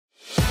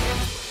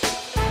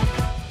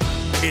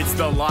It's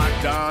the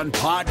Locked On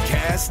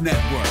Podcast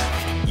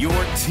Network, your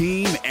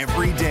team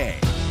every day.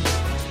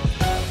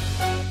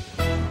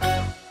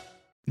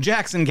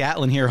 Jackson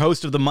Gatlin here,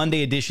 host of the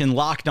Monday edition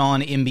Locked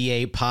On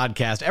NBA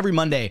podcast. Every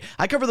Monday,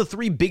 I cover the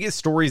three biggest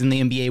stories in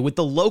the NBA with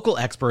the local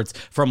experts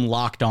from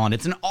Locked On.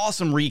 It's an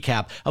awesome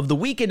recap of the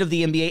weekend of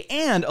the NBA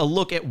and a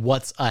look at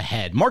what's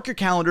ahead. Mark your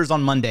calendars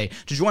on Monday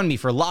to join me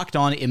for Locked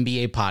On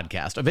NBA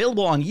podcast,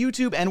 available on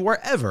YouTube and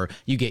wherever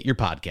you get your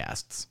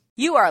podcasts.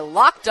 You are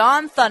Locked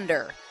On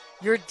Thunder,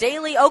 your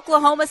daily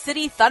Oklahoma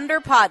City Thunder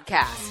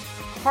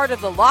podcast. Part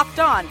of the Locked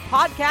On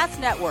Podcast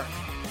Network,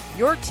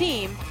 your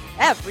team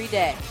every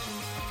day.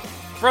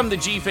 From the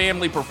G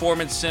Family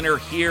Performance Center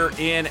here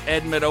in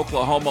Edmond,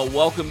 Oklahoma,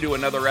 welcome to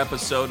another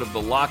episode of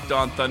the Locked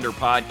On Thunder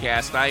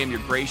podcast. I am your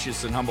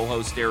gracious and humble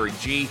host, Eric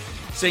G.,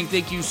 saying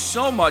thank you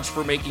so much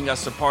for making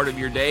us a part of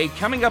your day.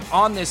 Coming up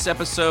on this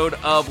episode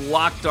of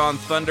Locked On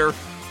Thunder,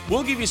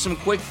 we'll give you some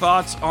quick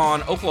thoughts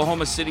on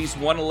Oklahoma City's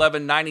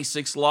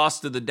 111-96 loss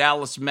to the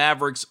Dallas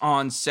Mavericks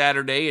on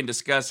Saturday and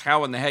discuss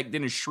how in the heck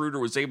Dennis Schroeder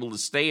was able to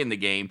stay in the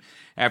game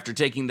after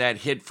taking that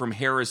hit from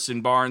Harrison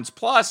Barnes.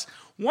 Plus,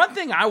 one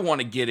thing I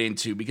want to get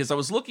into, because I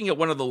was looking at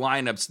one of the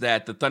lineups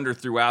that the Thunder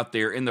threw out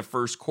there in the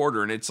first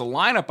quarter, and it's a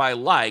lineup I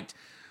liked,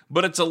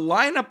 but it's a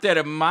lineup that,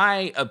 in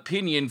my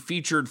opinion,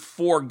 featured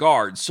four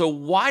guards. So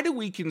why do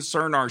we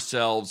concern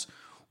ourselves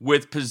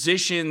with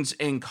positions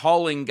and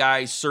calling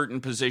guys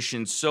certain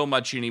positions so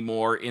much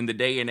anymore in the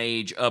day and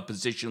age of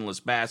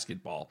positionless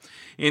basketball?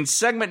 In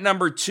segment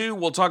number 2,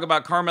 we'll talk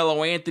about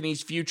Carmelo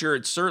Anthony's future.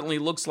 It certainly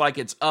looks like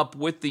it's up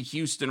with the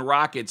Houston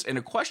Rockets. And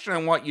a question I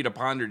want you to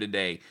ponder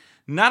today,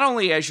 not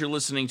only as you're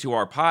listening to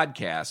our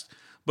podcast,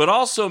 but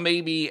also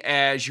maybe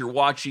as you're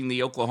watching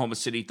the Oklahoma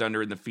City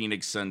Thunder and the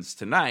Phoenix Suns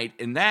tonight,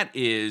 and that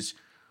is,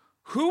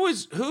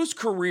 whose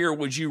career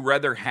would you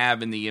rather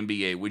have in the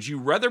NBA? Would you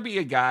rather be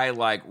a guy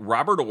like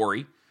Robert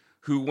Horry,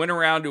 who went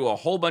around to a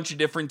whole bunch of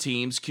different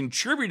teams,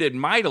 contributed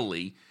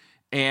mightily,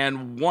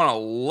 and won a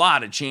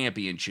lot of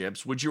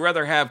championships? Would you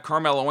rather have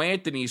Carmelo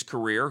Anthony's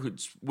career,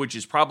 which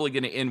is probably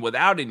going to end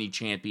without any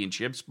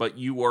championships, but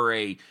you were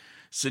a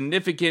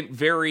significant,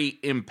 very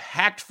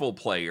impactful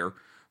player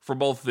for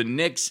both the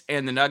Knicks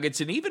and the Nuggets,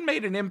 and even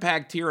made an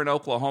impact here in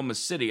Oklahoma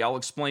City? I'll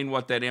explain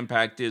what that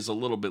impact is a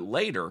little bit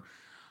later.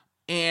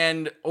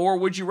 Or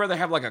would you rather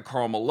have like a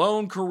Karl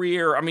Malone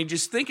career? I mean,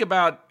 just think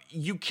about,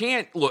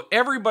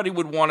 everybody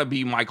would want to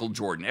be Michael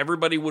Jordan.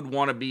 Everybody would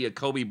want to be a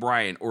Kobe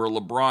Bryant or a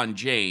LeBron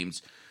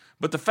James.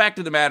 But the fact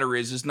of the matter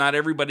is not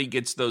everybody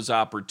gets those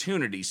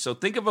opportunities. So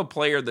think of a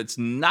player that's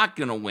not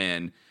going to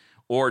win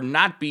or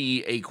not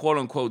be a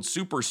quote-unquote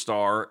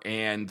superstar,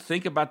 and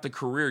think about the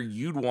career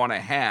you'd want to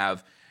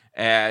have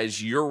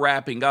as you're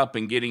wrapping up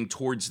and getting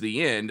towards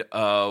the end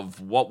of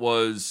what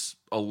was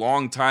a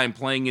long time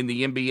playing in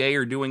the NBA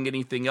or doing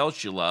anything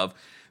else you love.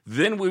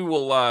 Then we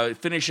will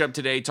finish up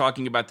today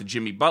talking about the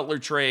Jimmy Butler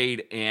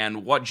trade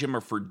and what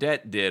Jimmer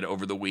Fredette did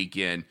over the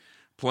weekend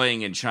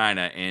playing in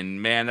China.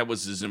 And man, that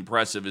was as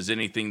impressive as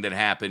anything that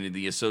happened in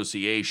the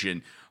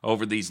association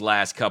over these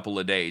last couple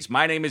of days.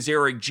 My name is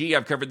Eric G.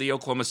 I've covered the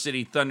Oklahoma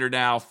City Thunder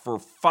now for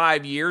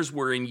 5 years.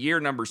 We're in year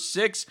number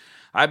 6.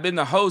 I've been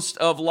the host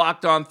of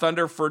Locked On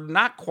Thunder for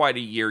not quite a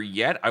year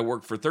yet. I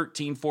work for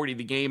 1340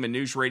 The Game and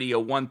News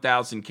Radio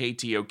 1000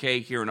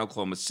 KTOK here in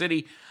Oklahoma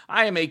City.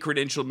 I am a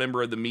credentialed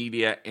member of the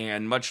media,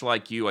 and much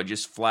like you, I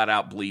just flat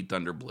out bleed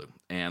Thunder Blue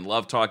and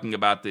love talking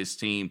about this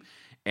team,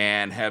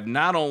 and have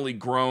not only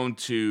grown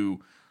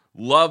to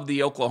love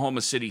the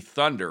Oklahoma City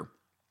Thunder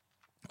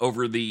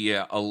over the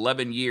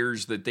 11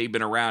 years that they've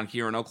been around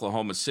here in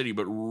Oklahoma City,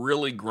 but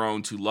really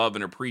grown to love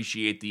and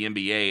appreciate the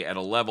NBA at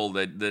a level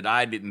that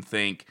I didn't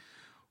think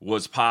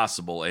was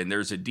possible. And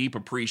there's a deep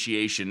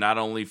appreciation not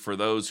only for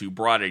those who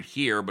brought it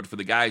here, but for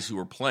the guys who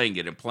are playing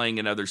it and playing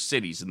in other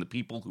cities, and the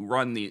people who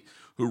run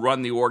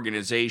the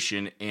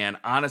organization. And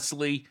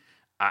honestly,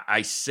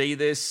 I say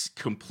this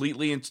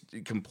completely,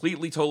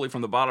 totally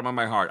from the bottom of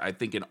my heart. I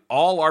think in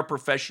all our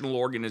professional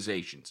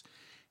organizations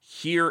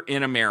here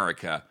in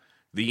America,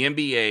 the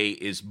NBA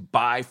is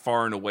by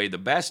far and away the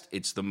best.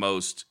 It's the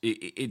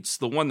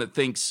one that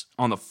thinks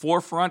on the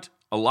forefront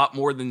a lot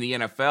more than the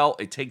NFL.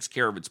 It takes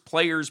care of its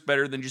players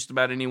better than just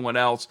about anyone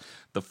else.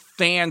 The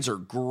fans are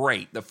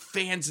great. The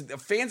fans at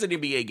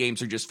NBA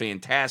games are just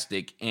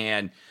fantastic.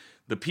 And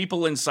the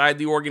people inside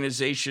the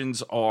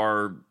organizations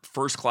are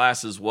first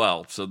class as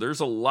well. So there's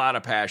a lot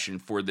of passion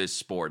for this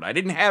sport. I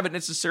didn't have it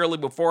necessarily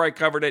before I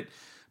covered it,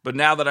 but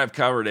now that I've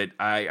covered it,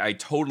 I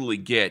totally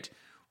get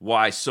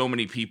why so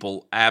many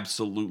people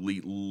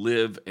absolutely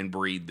live and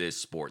breathe this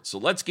sport. So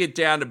let's get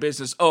down to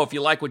business. Oh, if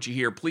you like what you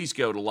hear, please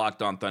go to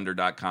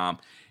LockedOnThunder.com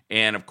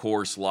and, of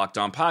course,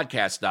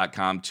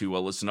 LockedOnPodcast.com to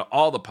listen to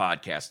all the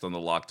podcasts on the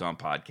Locked On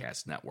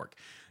Podcast Network.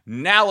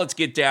 Now let's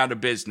get down to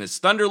business.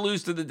 Thunder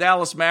lose to the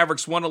Dallas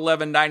Mavericks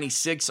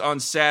 111-96 on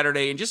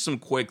Saturday. And just some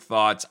quick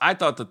thoughts. I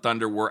thought the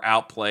Thunder were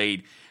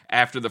outplayed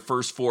after the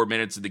first 4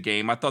 minutes of the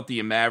game. I thought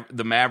the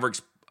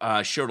Mavericks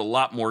showed a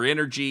lot more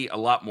energy, a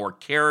lot more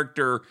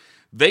character.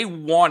 They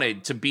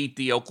wanted to beat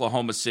the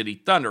Oklahoma City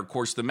Thunder. Of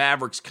course, the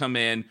Mavericks come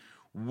in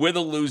with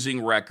a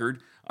losing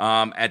record.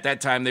 At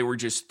that time, they were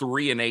just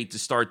 3-8 to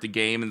start the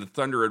game, and the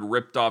Thunder had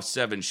ripped off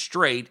 7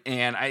 straight.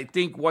 And I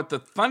think what the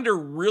Thunder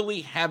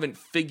really haven't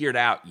figured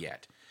out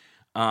yet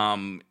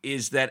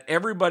is that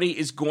everybody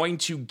is going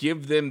to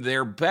give them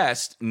their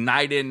best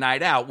night in,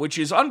 night out, which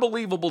is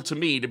unbelievable to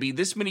me to be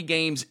this many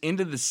games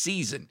into the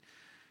season.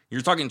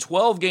 You're talking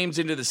 12 games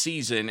into the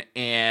season,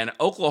 and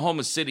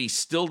Oklahoma City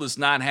still does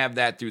not have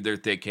that through their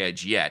thick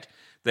heads yet.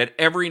 That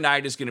every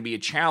night is going to be a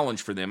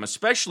challenge for them,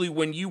 especially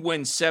when you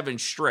win 7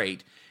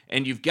 straight,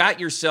 and you've got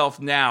yourself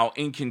now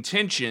in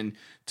contention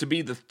to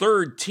be the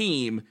 3rd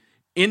team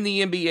in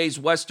the NBA's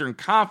Western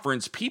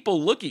Conference.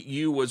 People look at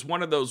you as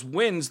one of those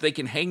wins they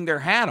can hang their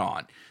hat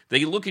on.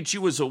 They look at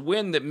you as a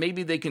win that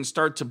maybe they can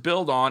start to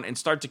build on and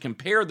start to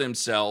compare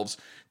themselves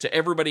to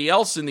everybody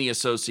else in the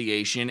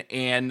association,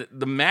 and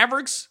the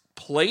Mavericks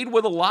played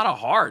with a lot of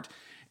heart.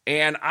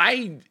 And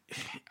I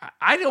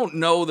don't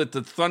know that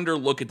the Thunder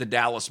look at the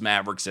Dallas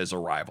Mavericks as a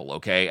rival,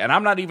 okay? And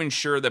I'm not even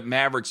sure that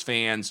Mavericks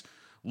fans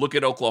look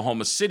at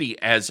Oklahoma City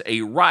as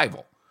a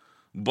rival.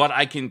 But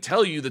I can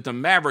tell you that the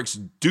Mavericks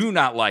do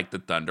not like the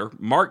Thunder.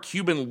 Mark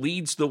Cuban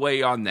leads the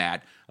way on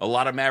that. A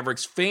lot of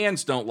Mavericks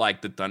fans don't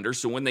like the Thunder,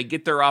 so when they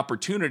get their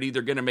opportunity,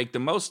 they're going to make the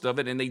most of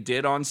it, and they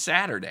did on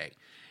Saturday.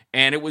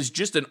 And it was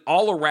just an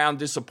all-around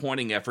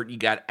disappointing effort. You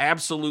got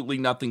absolutely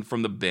nothing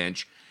from the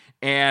bench.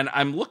 And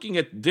I'm looking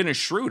at Dennis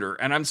Schroeder,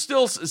 and I'm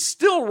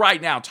still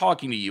right now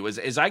talking to you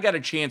as I got a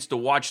chance to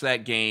watch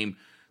that game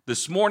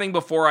this morning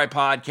before I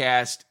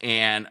podcast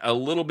and a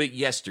little bit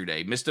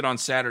yesterday. Missed it on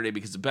Saturday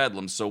because of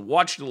Bedlam, so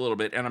watched it a little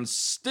bit, and I'm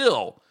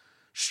still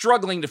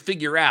struggling to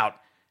figure out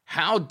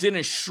how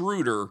Dennis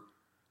Schroeder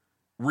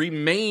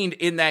remained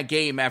in that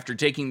game after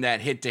taking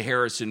that hit to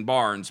Harrison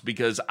Barnes,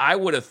 because I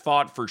would have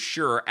thought for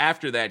sure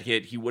after that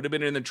hit he would have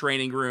been in the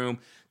training room.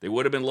 They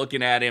would have been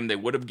looking at him. They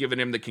would have given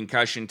him the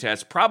concussion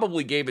test,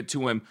 probably gave it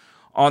to him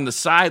on the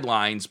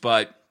sidelines.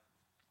 But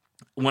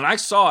when I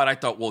saw it, I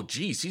thought, well,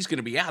 geez, he's going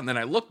to be out. And then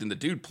I looked, and the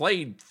dude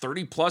played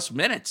 30-plus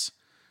minutes,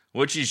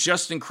 which is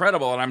just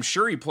incredible. And I'm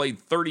sure he played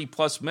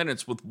 30-plus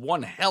minutes with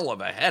one hell of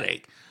a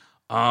headache.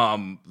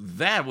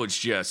 That was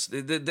just,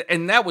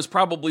 and that was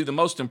probably the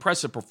most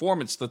impressive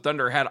performance the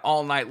Thunder had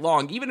all night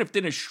long. Even if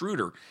Dennis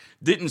Schroeder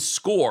didn't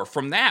score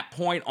from that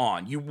point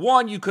on,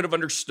 you could have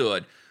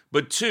understood,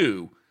 but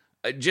 2,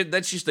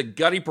 that's just a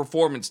gutty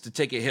performance to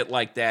take a hit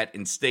like that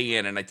and stay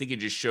in, and I think it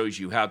just shows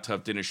you how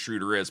tough Dennis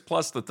Schroeder is.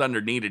 Plus, the Thunder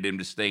needed him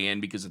to stay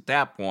in, because at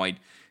that point,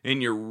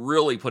 and you're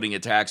really putting a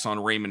tax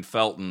on Raymond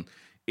Felton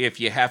if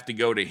you have to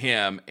go to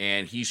him,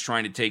 and he's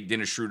trying to take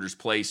Dennis Schroeder's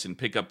place and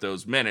pick up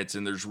those minutes,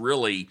 and there's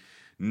really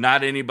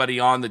not anybody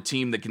on the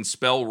team that can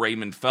spell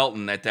Raymond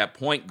Felton at that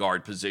point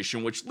guard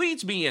position, which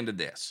leads me into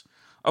this.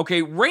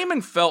 Okay,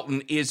 Raymond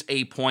Felton is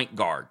a point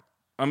guard.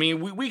 I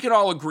mean, we can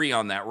all agree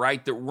on that,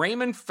 right? That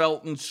Raymond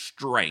Felton's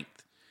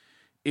strength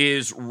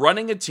is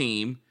running a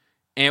team,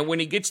 and when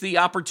he gets the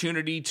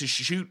opportunity to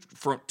shoot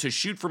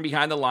from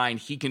behind the line,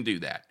 he can do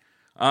that.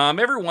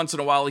 Every once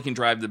in a while, he can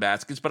drive the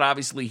baskets, but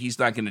obviously he's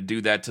not going to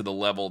do that to the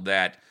level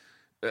that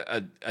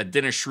a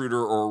Dennis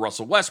Schroeder or a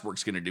Russell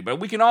Westbrook's going to do. But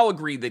we can all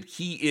agree that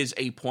he is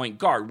a point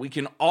guard. We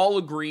can all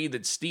agree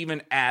that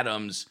Steven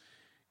Adams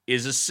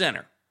is a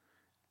center,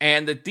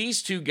 and that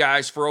these two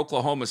guys for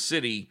Oklahoma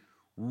City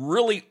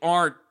really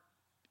aren't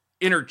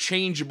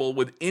interchangeable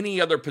with any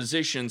other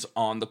positions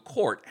on the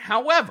court.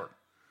 However,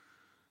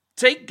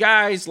 take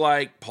guys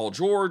like Paul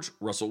George,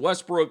 Russell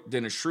Westbrook,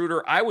 Dennis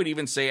Schroeder, I would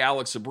even say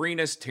Alex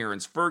Abrinas,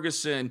 Terrence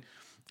Ferguson,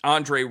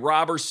 Andre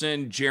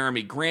Robertson,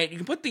 Jeremy Grant. You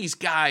can put these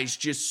guys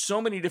just so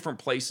many different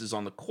places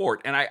on the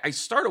court. And I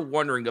started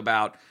wondering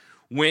about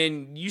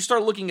when you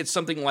start looking at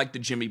something like the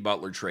Jimmy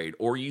Butler trade,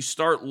 or you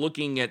start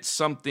looking at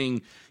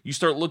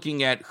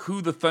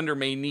who the Thunder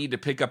may need to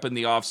pick up in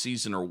the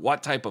offseason, or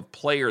what type of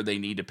player they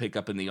need to pick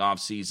up in the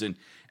offseason.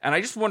 And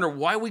I just wonder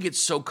why we get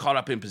so caught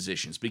up in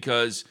positions,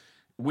 because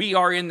we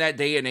are in that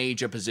day and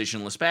age of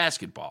positionless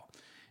basketball.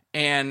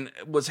 And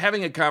was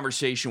having a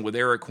conversation with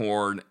Eric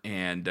Horn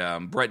and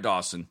Brett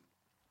Dawson,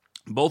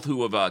 both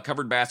who have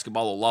covered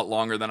basketball a lot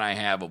longer than I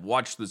have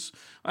watched this.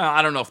 Well,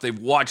 I don't know if they've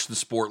watched the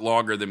sport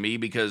longer than me,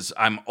 because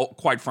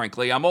quite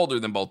frankly, I'm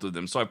older than both of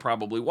them, so I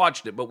probably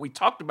watched it. But we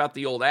talked about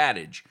the old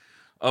adage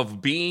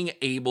of being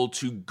able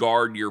to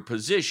guard your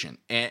position.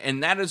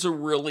 And that is a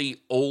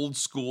really old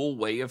school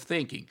way of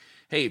thinking.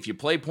 Hey, if you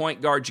play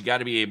point guard, you got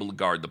to be able to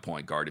guard the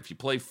point guard. If you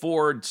play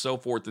forward, so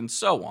forth and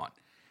so on.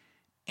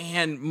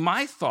 And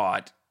my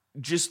thought,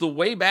 just the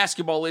way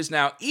basketball is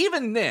now,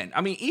 even then,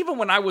 I mean, even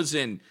when I was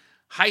in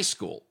high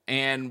school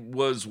and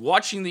was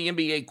watching the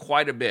NBA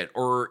quite a bit,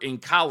 or in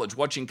college,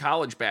 watching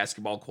college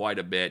basketball quite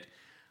a bit,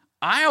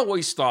 I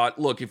always thought,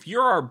 look, if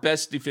you're our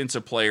best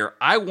defensive player,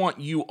 I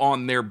want you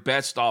on their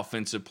best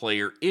offensive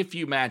player if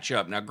you match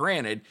up. Now,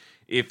 granted,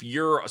 if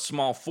you're a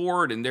small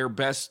forward and their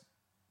best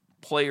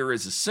player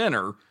is a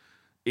center,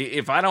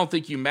 if I don't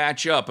think you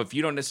match up, if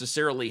you don't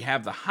necessarily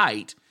have the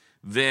height,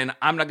 then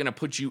I'm not going to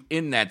put you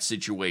in that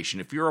situation.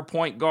 If you're a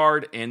point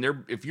guard and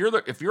if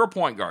you're a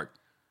point guard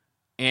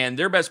and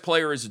their best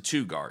player is a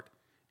 2 guard,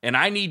 and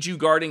I need you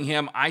guarding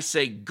him, I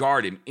say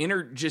guard him.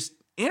 Just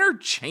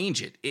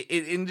interchange it.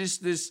 In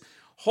just this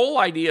whole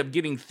idea of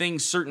getting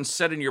things certain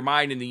set in your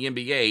mind in the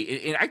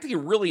NBA, and I think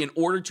really in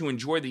order to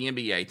enjoy the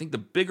NBA, I think the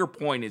bigger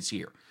point is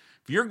here.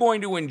 If you're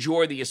going to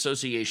enjoy the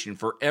association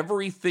for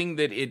everything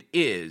that it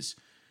is,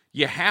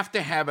 you have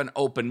to have an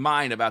open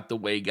mind about the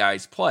way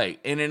guys play.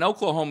 And in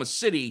Oklahoma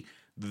City,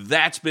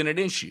 that's been an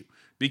issue.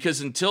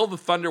 Because until the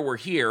Thunder were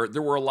here,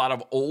 there were a lot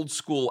of old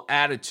school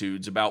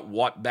attitudes about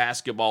what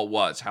basketball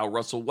was, how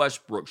Russell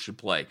Westbrook should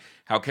play,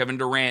 how Kevin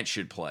Durant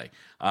should play.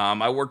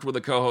 I worked with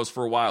a co-host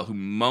for a while who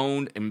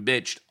moaned and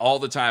bitched all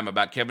the time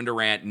about Kevin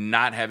Durant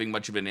not having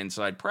much of an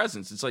inside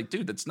presence. It's like,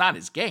 dude, that's not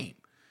his game.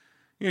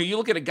 You know, you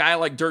look at a guy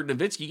like Dirk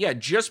Nowitzki, yeah,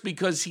 just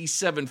because he's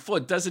 7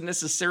 foot doesn't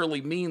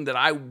necessarily mean that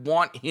I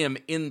want him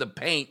in the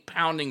paint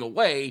pounding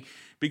away.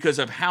 Because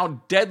of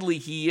how deadly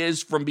he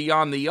is from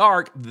beyond the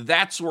arc,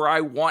 that's where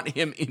I want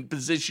him in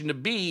position to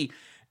be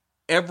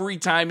every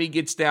time he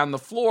gets down the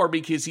floor,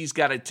 because he's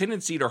got a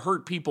tendency to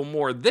hurt people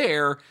more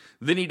there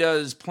than he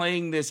does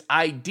playing this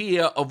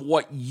idea of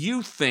what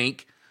you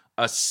think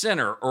a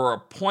center or a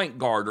point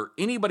guard or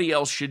anybody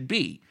else should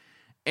be.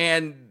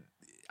 And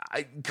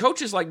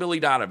coaches like Billy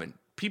Donovan,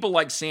 people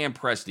like Sam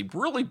Presti,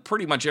 really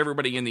pretty much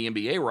everybody in the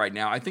NBA right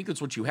now, I think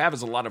that's what you have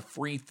is a lot of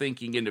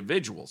free-thinking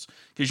individuals.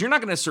 Because you're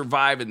not going to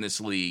survive in this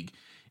league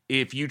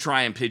if you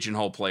try and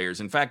pigeonhole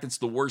players. In fact, it's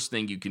the worst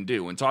thing you can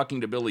do. And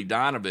talking to Billy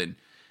Donovan,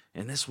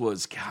 and this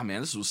was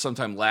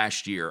sometime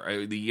last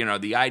year,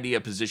 the idea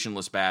of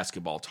positionless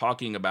basketball,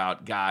 talking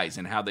about guys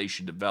and how they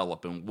should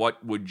develop, and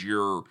what would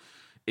your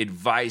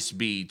advice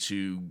be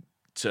to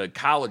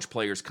college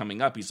players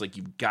coming up. He's like,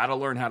 you've got to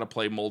learn how to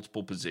play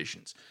multiple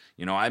positions.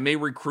 You know, I may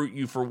recruit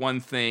you for one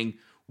thing,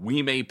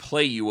 we may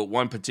play you at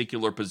one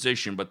particular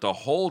position, but the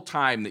whole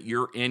time that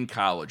you're in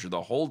college or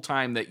the whole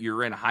time that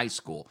you're in high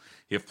school,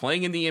 if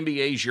playing in the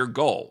NBA is your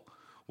goal,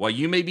 while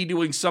you may be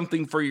doing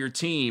something for your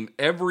team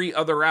every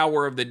other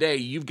hour of the day,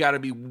 you've got to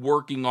be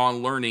working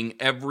on learning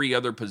every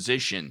other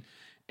position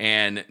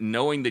and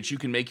knowing that you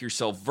can make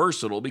yourself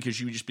versatile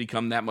because you just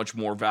become that much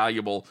more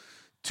valuable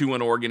to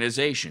an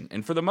organization.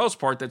 And for the most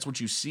part, that's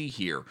what you see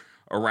here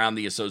around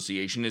the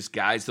association is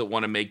guys that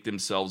want to make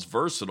themselves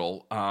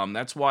versatile.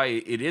 That's why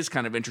it is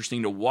kind of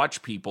interesting to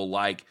watch people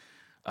like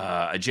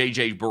a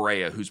JJ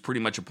Barea, who's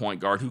pretty much a point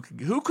guard,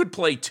 who could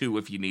play two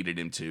if you needed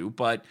him to,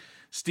 but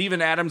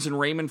Steven Adams and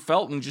Raymond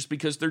Felton, just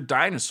because they're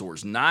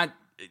dinosaurs. And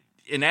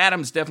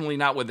Adams definitely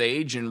not with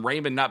age, and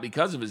Raymond not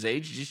because of his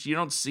age. Just you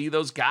don't see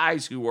those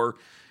guys who are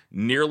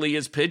nearly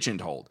as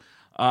pigeonholed.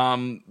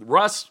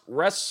 Russ. We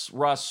got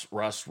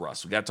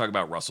to talk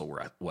about Russell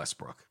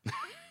Westbrook.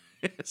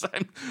 As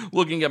I'm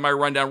looking at my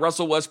rundown,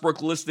 Russell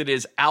Westbrook listed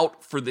as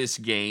out for this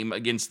game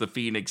against the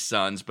Phoenix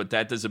Suns, but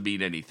that doesn't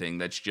mean anything.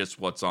 That's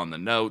just what's on the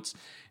notes.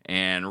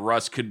 And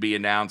Russ could be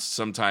announced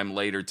sometime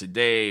later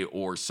today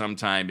or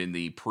sometime in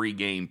the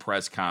pregame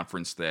press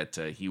conference that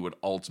he would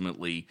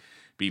ultimately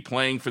be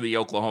playing for the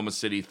Oklahoma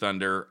City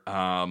Thunder.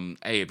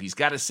 Hey, if he's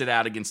got to sit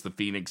out against the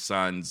Phoenix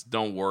Suns,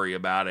 don't worry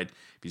about it.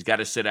 If he's got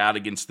to sit out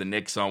against the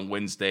Knicks on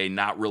Wednesday,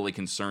 not really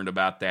concerned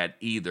about that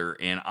either.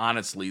 And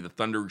honestly, the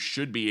Thunder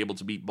should be able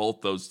to beat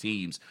both those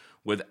teams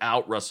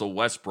without Russell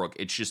Westbrook.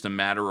 It's just a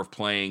matter of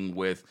playing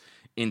with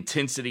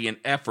intensity and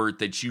effort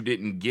that you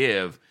didn't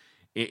give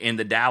in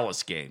the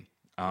Dallas game.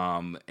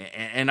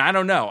 And I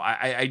don't know.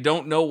 I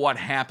don't know what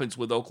happens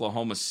with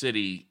Oklahoma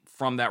City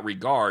from that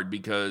regard,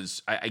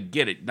 because I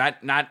get it.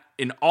 Not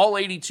in all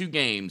 82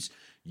 games,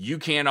 you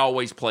can't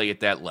always play at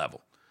that level.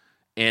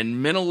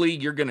 And mentally,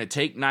 you're going to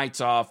take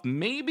nights off,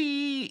 maybe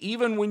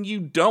even when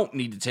you don't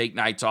need to take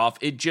nights off.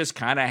 It just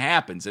kind of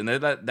happens. And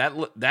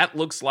that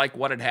looks like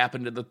what had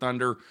happened to the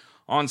Thunder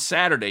on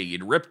Saturday.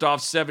 You'd ripped off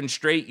 7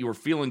 straight. You were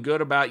feeling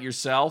good about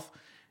yourself.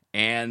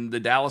 And the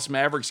Dallas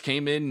Mavericks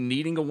came in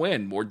needing a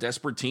win. More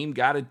desperate team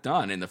got it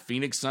done. And the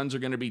Phoenix Suns are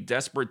going to be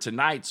desperate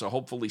tonight. So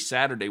hopefully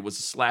Saturday was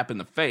a slap in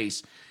the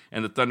face.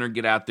 And the Thunder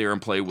get out there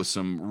and play with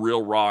some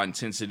real raw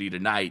intensity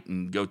tonight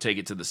and go take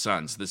it to the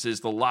Suns. This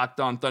is the Locked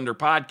On Thunder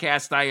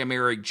podcast. I am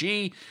Eric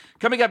G.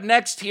 Coming up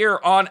next here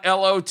on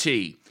LOT,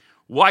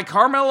 why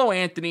Carmelo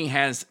Anthony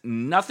has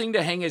nothing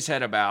to hang his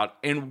head about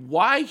and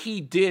why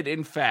he did,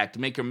 in fact,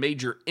 make a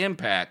major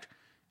impact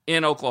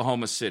in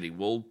Oklahoma City.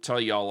 We'll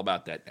tell you all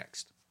about that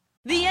next.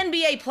 The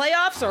NBA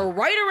playoffs are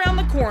right around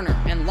the corner,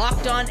 and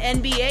Locked On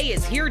NBA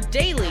is here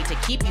daily to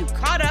keep you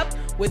caught up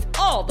with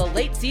all the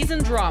late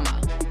season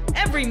drama.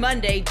 Every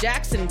Monday,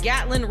 Jackson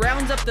Gatlin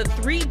rounds up the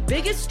 3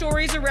 biggest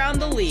stories around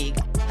the league,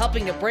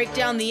 helping to break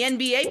down the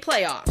NBA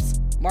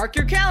playoffs. Mark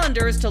your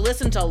calendars to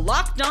listen to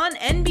Locked On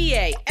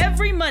NBA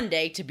every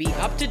Monday to be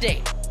up to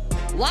date.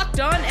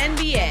 Locked On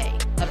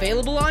NBA,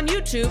 available on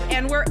YouTube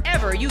and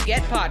wherever you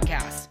get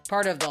podcasts.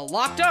 Part of the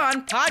Locked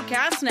On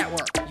Podcast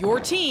Network, your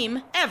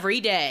team every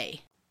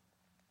day.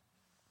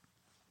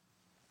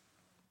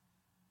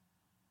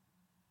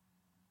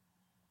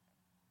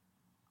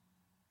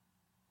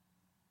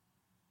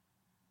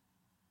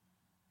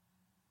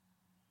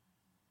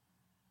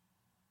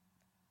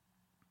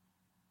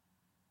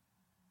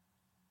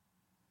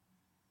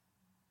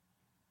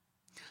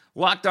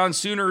 Locked On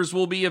Sooners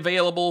will be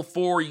available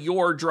for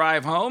your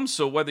drive home.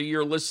 So whether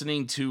you're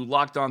listening to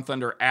Locked On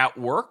Thunder at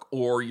work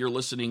or you're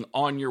listening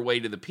on your way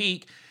to the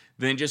Peak,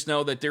 then just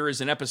know that there is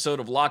an episode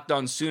of Locked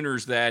On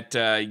Sooners that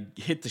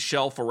hit the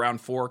shelf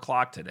around 4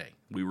 o'clock today.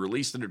 We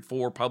released it at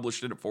 4,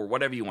 published it at 4,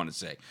 whatever you want to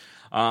say.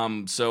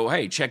 So,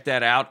 hey, check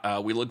that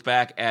out. We look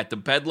back at the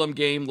Bedlam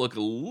game, look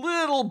a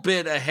little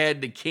bit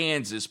ahead to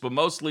Kansas, but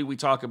mostly we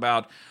talk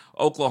about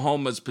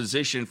Oklahoma's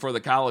position for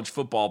the college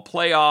football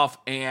playoff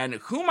and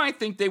whom I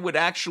think they would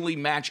actually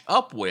match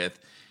up with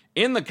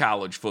in the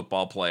college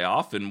football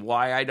playoff and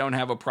why I don't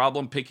have a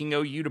problem picking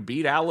OU to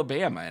beat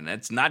Alabama. And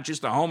it's not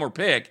just a homer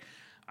pick.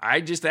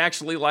 I just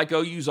actually like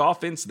OU's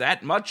offense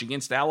that much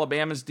against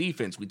Alabama's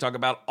defense. We talk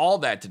about all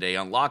that today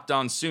on Locked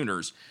On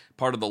Sooners,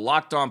 part of the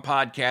Locked On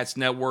Podcast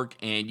Network,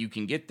 and you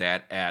can get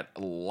that at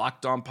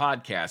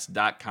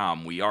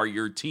lockedonpodcast.com. We are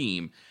your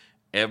team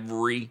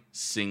every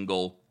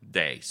single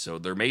day. So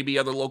there may be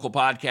other local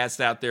podcasts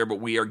out there, but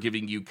we are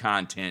giving you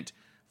content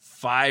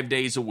 5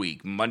 days a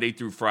week, Monday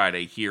through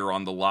Friday, here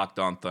on the Locked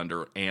On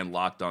Thunder and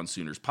Locked On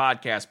Sooners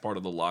podcast, part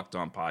of the Locked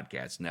On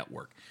Podcast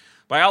Network.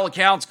 By all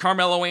accounts,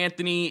 Carmelo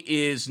Anthony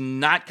is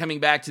not coming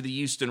back to the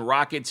Houston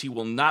Rockets. He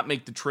will not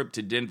make the trip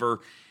to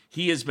Denver.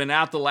 He has been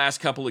out the last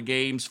couple of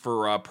games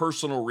for a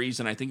personal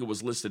reason. I think it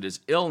was listed as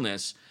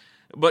illness.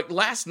 But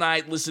last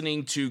night,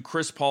 listening to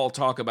Chris Paul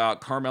talk about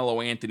Carmelo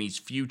Anthony's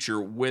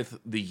future with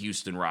the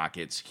Houston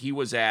Rockets, he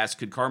was asked,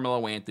 could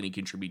Carmelo Anthony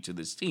contribute to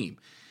this team?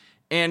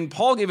 And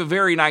Paul gave a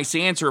very nice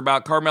answer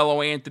about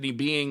Carmelo Anthony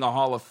being a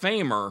Hall of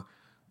Famer,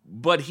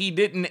 but he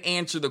didn't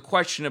answer the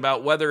question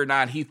about whether or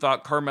not he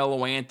thought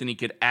Carmelo Anthony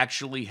could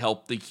actually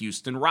help the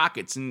Houston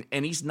Rockets, and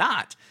he's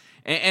not.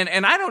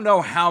 And I don't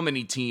know how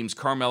many teams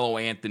Carmelo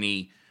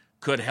Anthony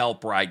could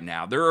help right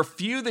now. There are a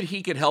few that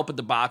he could help at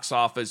the box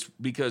office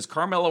because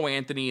Carmelo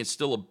Anthony is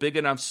still a big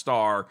enough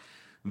star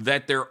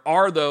that there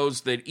are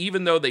those that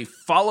even though they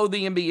follow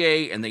the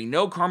NBA and they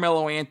know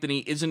Carmelo Anthony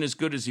isn't as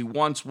good as he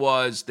once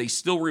was, they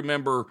still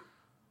remember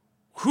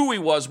who he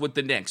was with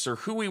the Knicks or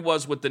who he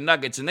was with the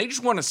Nuggets, and they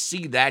just want to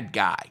see that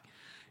guy.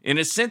 In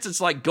a sense, it's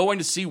like going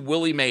to see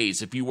Willie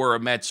Mays if you were a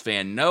Mets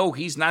fan. No,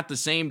 he's not the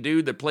same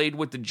dude that played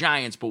with the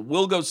Giants, but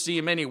we'll go see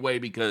him anyway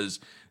because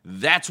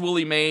that's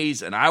Willie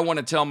Mays, and I want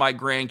to tell my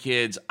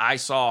grandkids I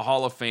saw a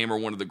Hall of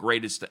Famer, one of the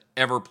greatest to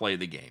ever play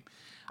the game.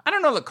 I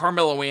don't know that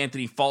Carmelo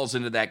Anthony falls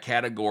into that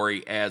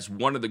category as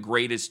one of the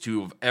greatest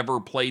to have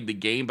ever played the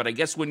game, but I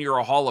guess when you're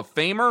a Hall of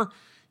Famer,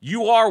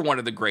 you are one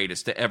of the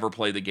greatest to ever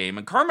play the game.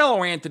 And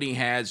Carmelo Anthony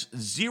has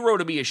zero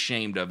to be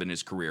ashamed of in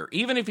his career,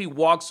 even if he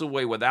walks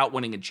away without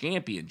winning a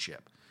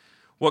championship.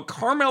 What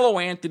Carmelo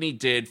Anthony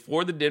did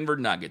for the Denver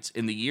Nuggets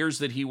in the years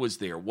that he was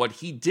there, what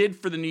he did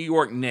for the New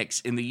York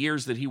Knicks in the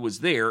years that he was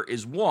there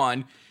is,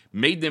 one,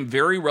 made them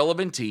very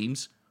relevant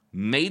teams,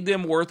 made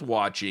them worth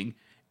watching,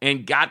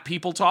 and got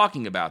people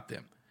talking about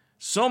them.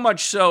 So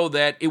much so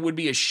that it would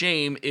be a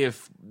shame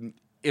if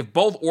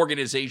both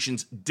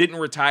organizations didn't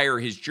retire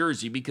his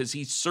jersey, because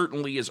he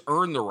certainly has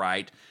earned the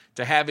right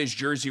to have his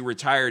jersey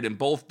retired in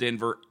both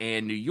Denver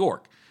and New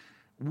York.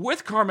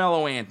 With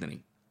Carmelo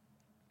Anthony,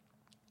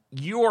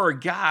 you are a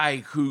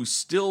guy who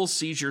still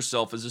sees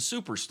yourself as a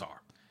superstar.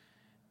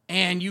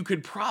 And you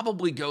could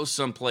probably go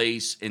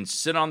someplace and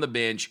sit on the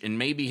bench and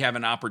maybe have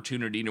an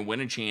opportunity to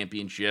win a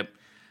championship.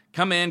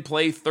 Come in,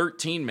 play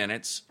 13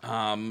 minutes.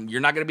 You're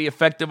not going to be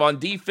effective on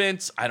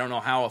defense. I don't know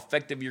how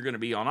effective you're going to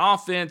be on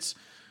offense.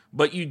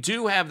 But you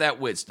do have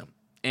that wisdom,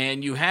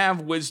 and you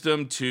have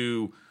wisdom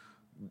to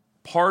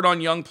part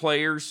on young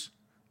players,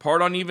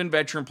 part on even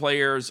veteran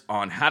players,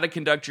 on how to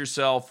conduct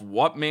yourself,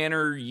 what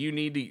you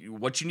need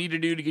to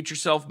do to get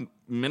yourself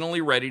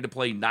mentally ready to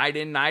play night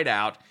in, night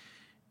out.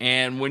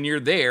 And when you're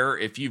there,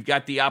 if you've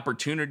got the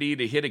opportunity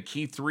to hit a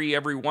key three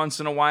every once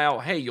in a while,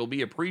 hey, you'll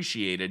be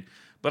appreciated.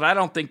 But I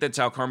don't think that's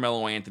how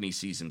Carmelo Anthony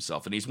sees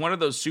himself. And he's one of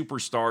those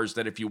superstars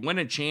that if you win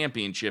a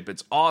championship,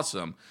 it's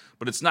awesome,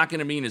 but it's not going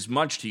to mean as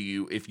much to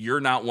you if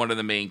you're not one of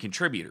the main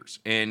contributors.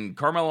 And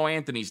Carmelo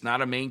Anthony's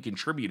not a main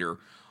contributor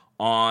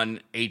on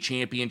a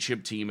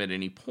championship team at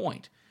any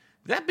point.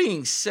 That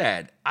being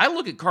said, I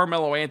look at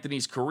Carmelo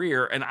Anthony's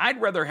career, and I'd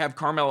rather have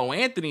Carmelo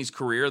Anthony's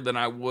career than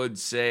I would,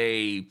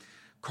 say,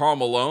 Karl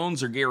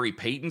Malone's or Gary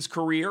Payton's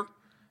career.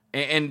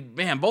 And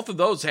man, both of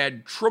those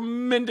had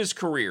tremendous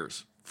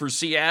careers for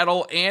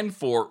Seattle and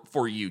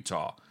for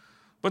Utah.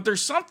 But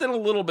there's something a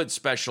little bit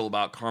special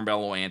about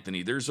Carmelo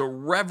Anthony. There's a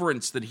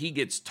reverence that he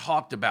gets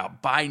talked about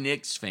by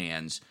Knicks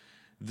fans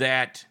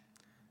that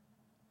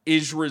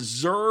is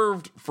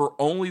reserved for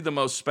only the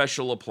most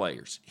special of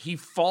players. He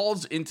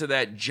falls into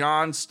that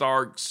John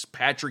Starks,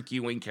 Patrick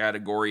Ewing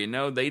category, and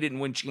no, they didn't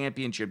win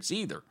championships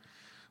either.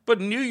 But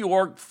New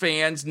York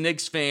fans,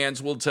 Knicks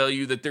fans, will tell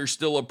you that they're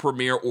still a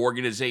premier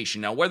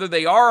organization. Now, whether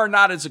they are or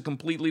not is a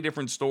completely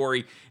different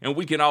story, and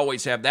we can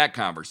always have that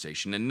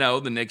conversation. And no,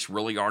 the Knicks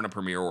really aren't a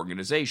premier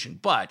organization,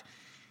 but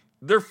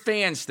their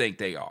fans think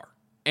they are.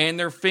 And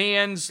their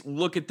fans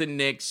look at the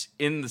Knicks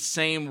in the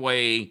same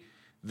way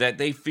that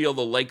they feel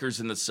the Lakers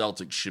and the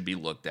Celtics should be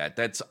looked at.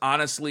 That's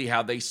honestly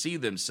how they see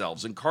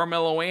themselves. And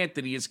Carmelo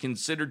Anthony is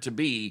considered to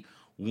be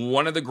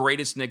one of the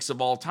greatest Knicks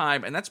of all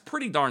time, and that's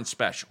pretty darn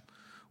special.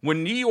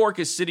 When New York,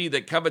 a city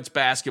that covets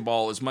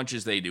basketball as much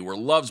as they do, or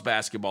loves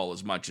basketball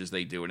as much as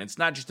they do, and it's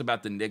not just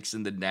about the Knicks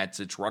and the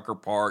Nets, it's Rucker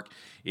Park,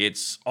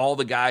 it's all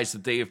the guys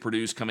that they have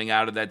produced coming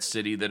out of that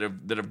city that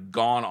have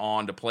gone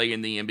on to play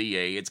in the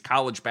NBA, it's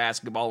college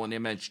basketball and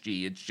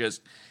MSG,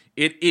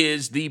 it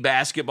is the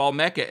basketball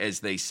mecca,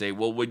 as they say.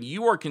 Well, when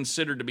you are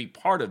considered to be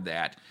part of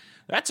that,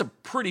 that's a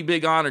pretty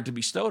big honor to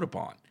be bestowed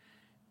upon.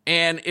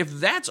 And if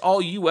that's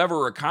all you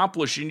ever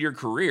accomplish in your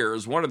career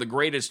as one of the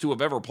greatest to have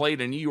ever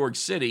played in New York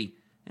City,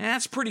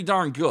 that's pretty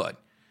darn good.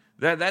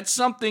 That's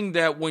something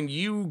that when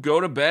you go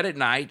to bed at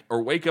night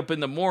or wake up in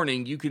the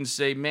morning, you can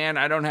say, man,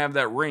 I don't have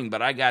that ring,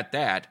 but I got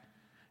that.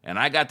 And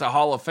I got the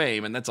Hall of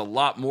Fame, and that's a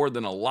lot more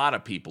than a lot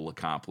of people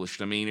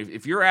accomplished. I mean,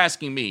 if you're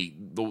asking me,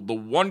 the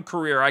one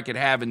career I could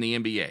have in the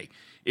NBA,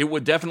 it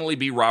would definitely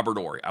be Robert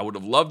Horry. I would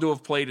have loved to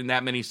have played in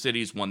that many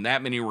cities, won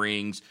that many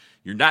rings.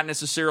 You're not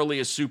necessarily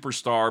a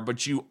superstar,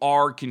 but you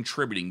are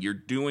contributing. You're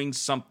doing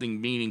something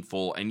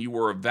meaningful, and you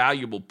were a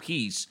valuable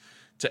piece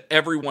to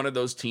every one of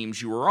those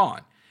teams you were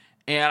on.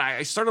 And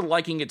I started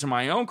liking it to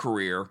my own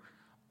career.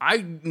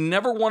 I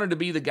never wanted to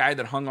be the guy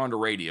that hung on to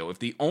radio. If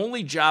the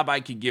only job I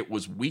could get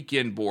was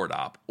weekend board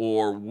op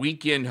or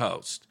weekend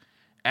host,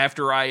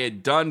 after I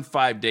had done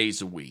 5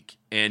 days a week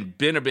and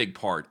been a big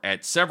part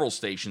at several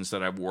stations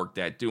that I've worked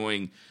at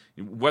doing,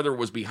 whether it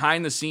was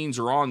behind the scenes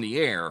or on the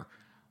air,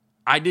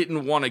 I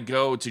didn't want to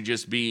go to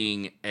just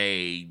being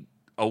a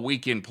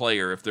weekend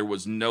player if there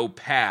was no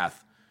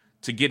path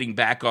to getting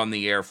back on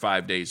the air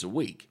 5 days a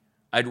week.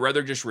 I'd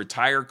rather just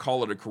retire,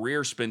 call it a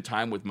career, spend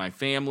time with my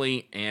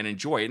family, and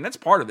enjoy it. And that's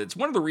part of it. It's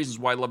one of the reasons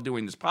why I love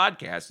doing this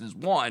podcast is,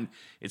 one,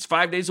 it's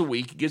 5 days a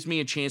week. It gives me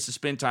a chance to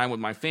spend time with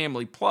my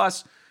family.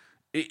 Plus,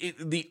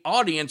 the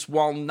audience,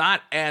 while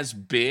not as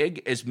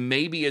big as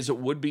maybe as it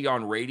would be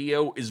on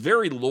radio, is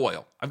very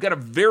loyal. I've got a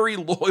very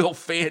loyal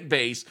fan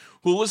base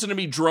who listen to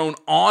me drone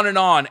on and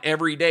on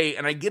every day,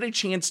 and I get a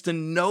chance to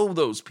know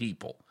those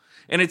people.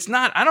 And it's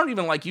not, I don't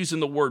even like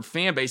using the word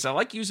fan base. I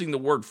like using the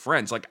word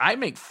friends. Like, I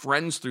make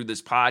friends through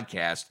this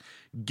podcast,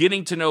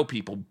 getting to know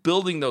people,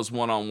 building those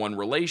one-on-one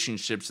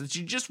relationships that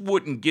you just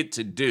wouldn't get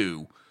to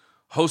do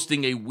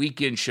hosting a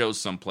weekend show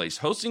someplace.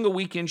 Hosting a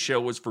weekend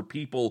show is for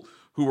people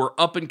who are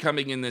up and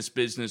coming in this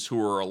business, who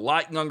are a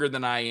lot younger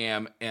than I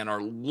am and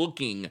are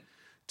looking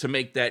to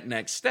make that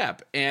next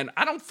step. And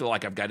I don't feel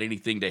like I've got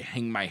anything to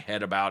hang my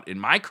head about in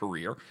my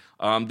career.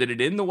 Did it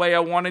end the way I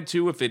wanted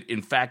to? If it,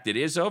 in fact, it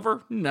is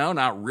over? No,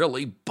 not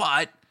really.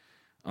 But,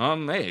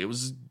 hey, it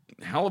was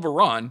a hell of a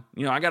run.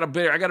 You know, I got a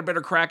better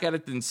crack at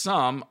it than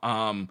some.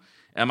 And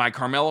my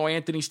Carmelo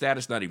Anthony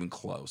status, not even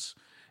close.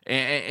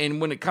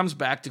 And when it comes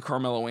back to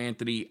Carmelo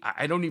Anthony,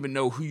 I don't even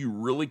know who you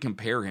really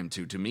compare him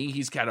to. To me,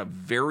 he's got a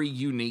very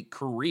unique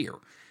career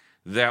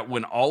that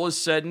when all is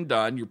said and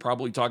done, you're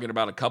probably talking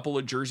about a couple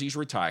of jerseys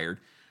retired,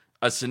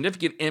 a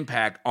significant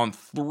impact on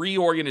 3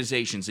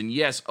 organizations. And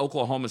yes,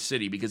 Oklahoma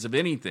City, because of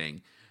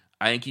anything,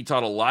 I think he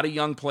taught a lot of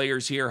young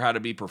players here how to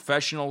be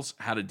professionals,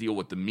 how to deal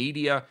with the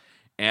media.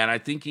 And I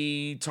think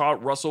he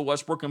taught Russell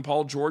Westbrook and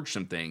Paul George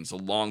some things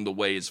along the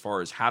way as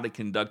far as how to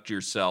conduct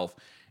yourself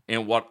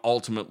and what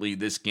ultimately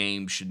this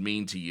game should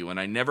mean to you. And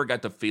I never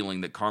got the feeling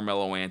that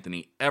Carmelo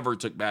Anthony ever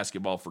took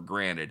basketball for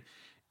granted.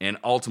 And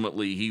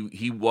ultimately,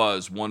 he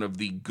was one of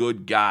the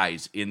good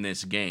guys in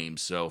this game.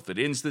 So if it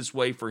ends this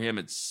way for him,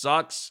 it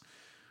sucks.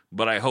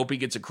 But I hope he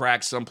gets a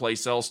crack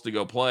someplace else to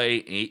go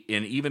play.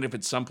 And even if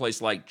it's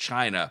someplace like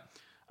China,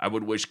 I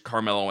would wish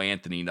Carmelo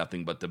Anthony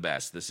nothing but the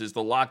best. This is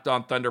the Locked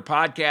On Thunder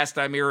podcast.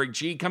 I'm Eric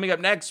G. Coming up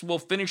next, we'll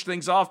finish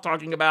things off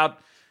talking about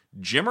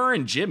Jimmer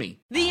and Jimmy.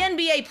 The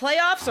NBA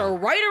playoffs are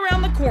right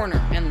around the corner,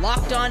 and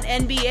Locked On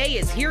NBA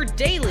is here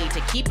daily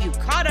to keep you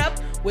caught up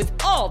with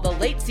all the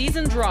late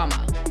season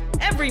drama.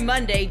 Every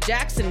Monday,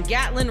 Jackson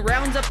Gatlin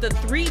rounds up the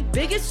 3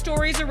 biggest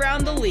stories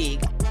around the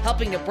league,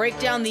 helping to break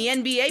down the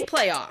NBA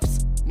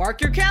playoffs.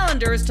 Mark your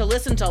calendars to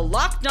listen to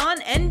Locked On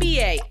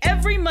NBA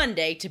every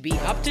Monday to be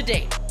up to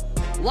date.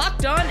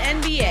 Locked On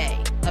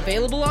NBA,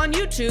 available on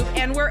YouTube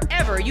and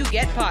wherever you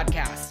get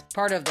podcasts.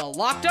 Part of the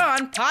Locked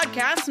On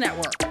Podcast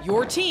Network,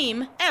 your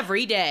team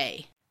every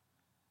day.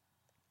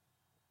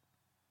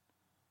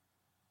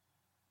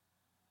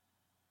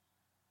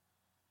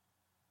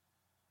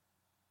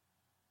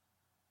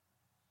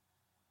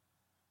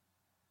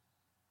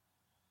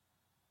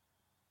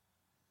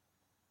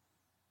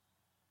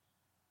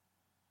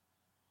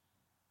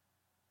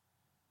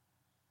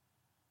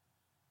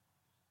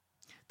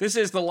 This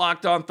is the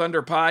Locked On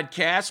Thunder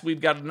podcast. We've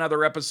got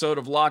another episode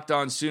of Locked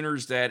On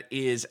Sooners that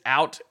is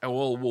out,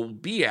 will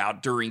be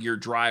out during your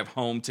drive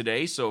home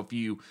today. So if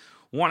you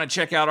want to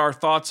check out our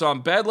thoughts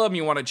on Bedlam,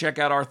 you want to check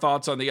out our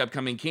thoughts on the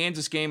upcoming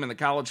Kansas game and the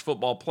college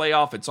football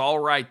playoff, it's all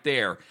right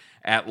there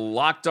at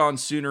Locked On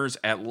Sooners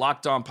at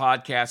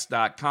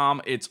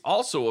LockedOnPodcast.com. It's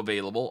also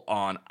available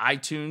on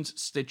iTunes,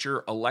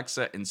 Stitcher,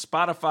 Alexa, and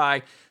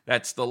Spotify.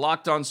 That's the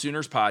Locked On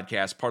Sooners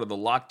podcast, part of the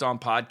Locked On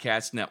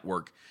Podcast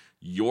Network,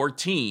 your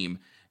team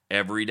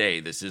every day.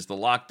 This is the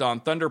Locked On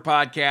Thunder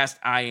podcast.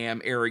 I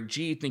am Eric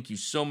G. Thank you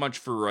so much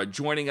for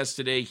joining us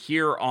today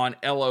here on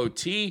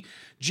LOT.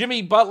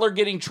 Jimmy Butler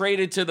getting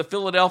traded to the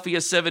Philadelphia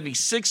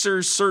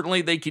 76ers.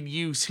 Certainly they could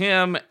use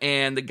him,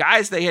 and the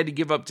guys they had to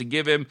give up to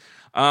give him.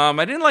 I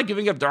didn't like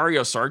giving up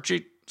Dario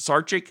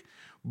Saric,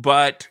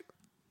 but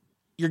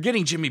you're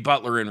getting Jimmy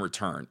Butler in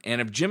return.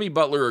 And if Jimmy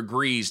Butler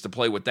agrees to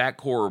play with that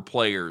core of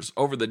players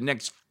over the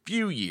next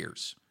few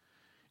years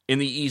in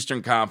the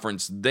Eastern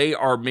Conference, they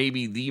are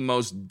maybe the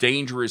most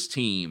dangerous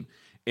team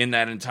in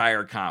that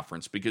entire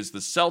conference, because the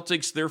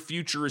Celtics, their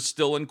future is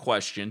still in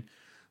question.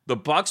 The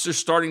Bucks are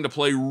starting to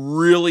play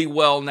really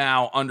well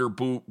now under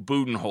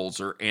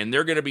Budenholzer, and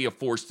they're going to be a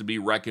force to be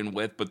reckoned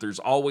with, but there's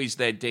always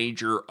that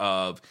danger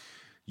of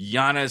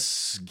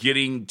Giannis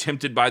getting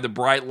tempted by the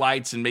bright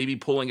lights and maybe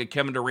pulling a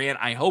Kevin Durant.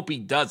 I hope he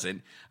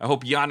doesn't. I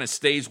hope Giannis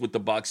stays with the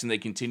Bucks and they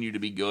continue to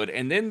be good.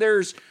 And then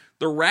there's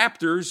the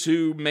Raptors,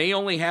 who may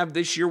only have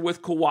this year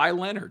with Kawhi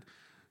Leonard.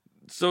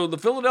 So the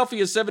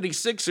Philadelphia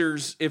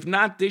 76ers, if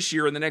not this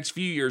year, in the next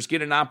few years,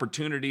 get an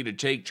opportunity to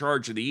take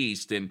charge of the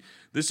East. And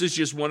this is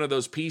just one of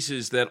those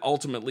pieces that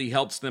ultimately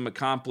helps them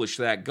accomplish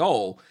that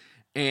goal.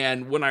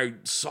 And when I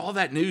saw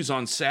that news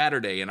on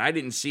Saturday, and I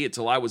didn't see it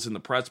till I was in the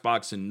press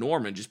box in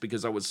Norman, just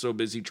because I was so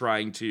busy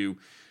trying to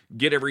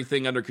get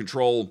everything under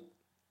control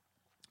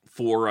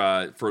for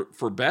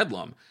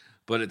Bedlam.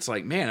 But it's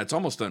like, man, it's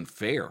almost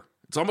unfair.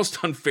 It's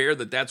almost unfair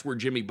that that's where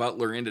Jimmy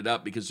Butler ended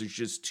up, because there's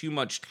just too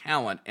much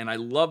talent. And I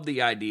love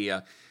the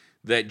idea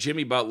that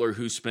Jimmy Butler,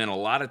 who spent a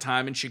lot of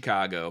time in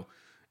Chicago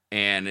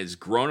and has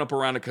grown up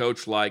around a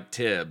coach like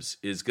Tibbs,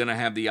 is going to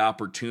have the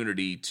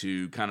opportunity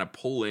to kind of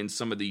pull in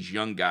some of these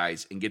young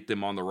guys and get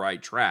them on the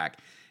right track.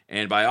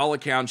 And by all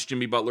accounts,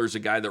 Jimmy Butler is a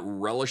guy that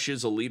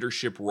relishes a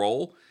leadership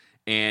role.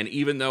 And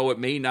even though it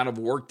may not have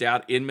worked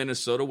out in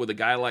Minnesota with a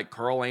guy like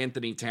Karl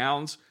Anthony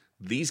Towns,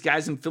 these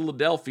guys in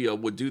Philadelphia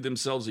would do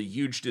themselves a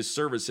huge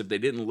disservice if they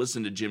didn't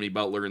listen to Jimmy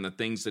Butler and the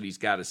things that he's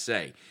got to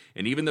say.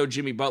 And even though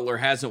Jimmy Butler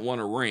hasn't won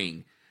a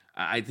ring,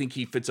 I think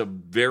he fits a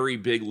very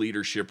big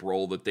leadership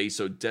role that they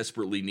so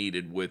desperately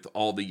needed with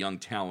all the young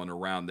talent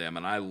around them.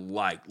 And I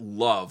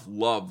love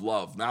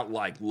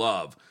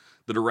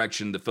the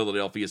direction the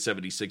Philadelphia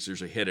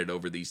 76ers are headed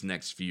over these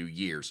next few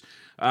years.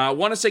 I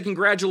want to say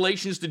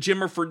congratulations to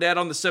Jimmer Fredette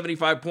on the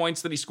 75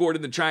 points that he scored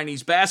in the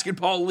Chinese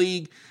Basketball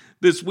League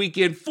this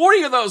weekend.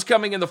 40 of those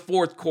coming in the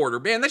fourth quarter.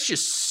 Man, that's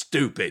just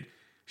stupid.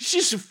 It's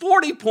just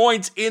 40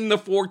 points in the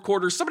fourth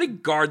quarter. Somebody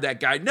guard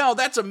that guy. No,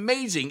 that's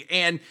amazing.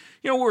 And,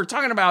 you know, we're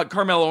talking about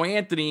Carmelo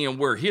Anthony and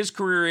where his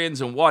career ends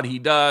and what he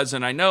does.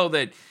 And I know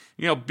that,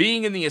 you know,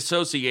 being in the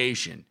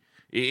association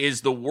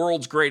is the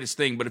world's greatest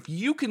thing. But if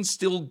you can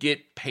still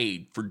get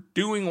paid for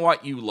doing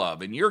what you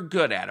love and you're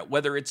good at it,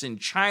 whether it's in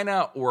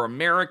China or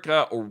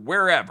America or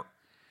wherever,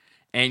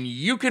 and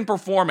you can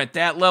perform at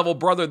that level,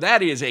 brother,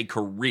 that is a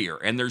career.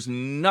 And there's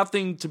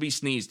nothing to be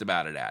sneezed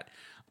about it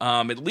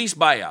at least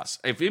by us.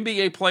 If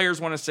NBA players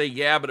want to say,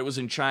 yeah, but it was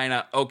in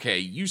China, okay,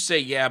 you say,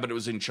 yeah, but it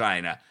was in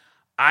China.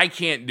 I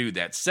can't do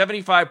that.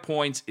 75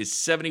 points is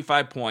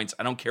 75 points.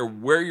 I don't care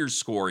where you're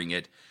scoring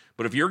it.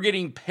 But if you're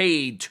getting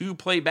paid to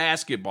play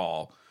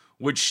basketball,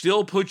 which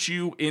still puts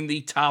you in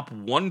the top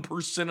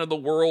 1% of the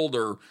world,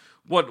 or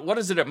what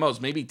is it at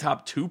most? Maybe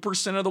top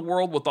 2% of the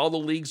world with all the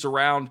leagues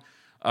around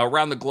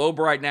the globe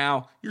right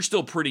now, you're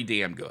still pretty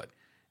damn good.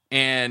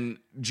 And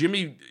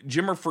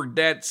Jimmer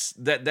Fredette's,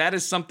 that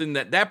is something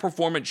that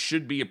performance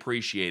should be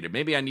appreciated.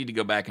 Maybe I need to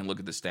go back and look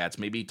at the stats.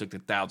 Maybe he took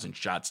 1,000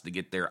 shots to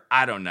get there.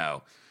 I don't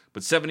know.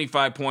 But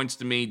 75 points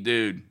to me,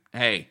 dude,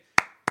 hey,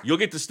 you'll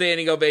get the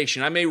standing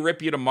ovation. I may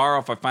rip you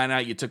tomorrow if I find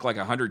out you took like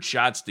 100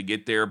 shots to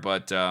get there,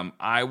 but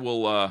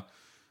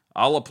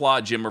I'll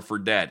applaud Jimmer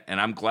Fredette,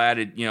 and I'm glad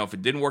if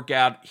it didn't work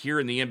out here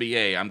in the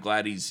NBA, I'm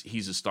glad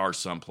he's a star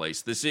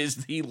someplace. This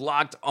is the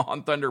Locked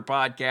On Thunder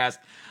podcast.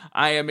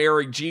 I am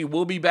Eric G.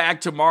 We'll be back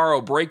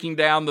tomorrow breaking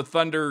down the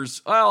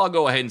Thunder's, I'll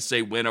go ahead and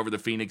say win over the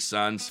Phoenix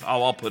Suns.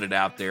 I'll put it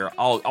out there.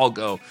 I'll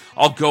go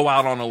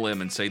out on a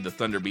limb and say the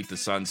Thunder beat the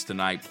Suns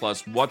tonight,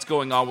 plus what's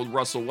going on with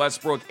Russell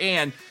Westbrook,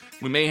 and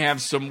we may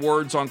have some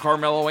words on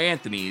Carmelo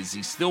Anthony. Is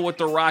he still with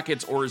the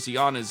Rockets or is he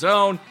on his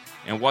own?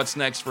 And what's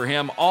next for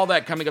him? All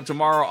that coming up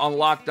tomorrow on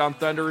Locked On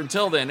Thunder.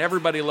 Until then,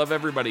 everybody love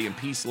everybody, and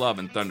peace, love,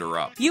 and thunder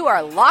up. You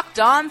are Locked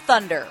On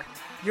Thunder,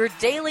 your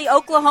daily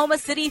Oklahoma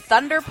City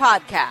Thunder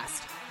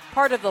podcast.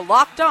 Part of the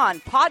Locked On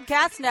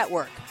Podcast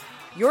Network,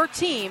 your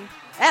team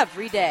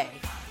every day.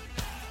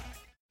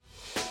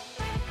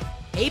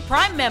 Hey,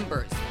 Prime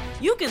members,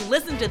 you can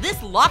listen to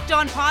this Locked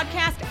On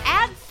podcast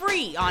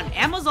ad-free on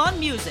Amazon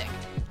Music.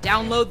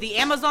 Download the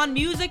Amazon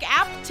Music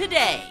app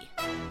today.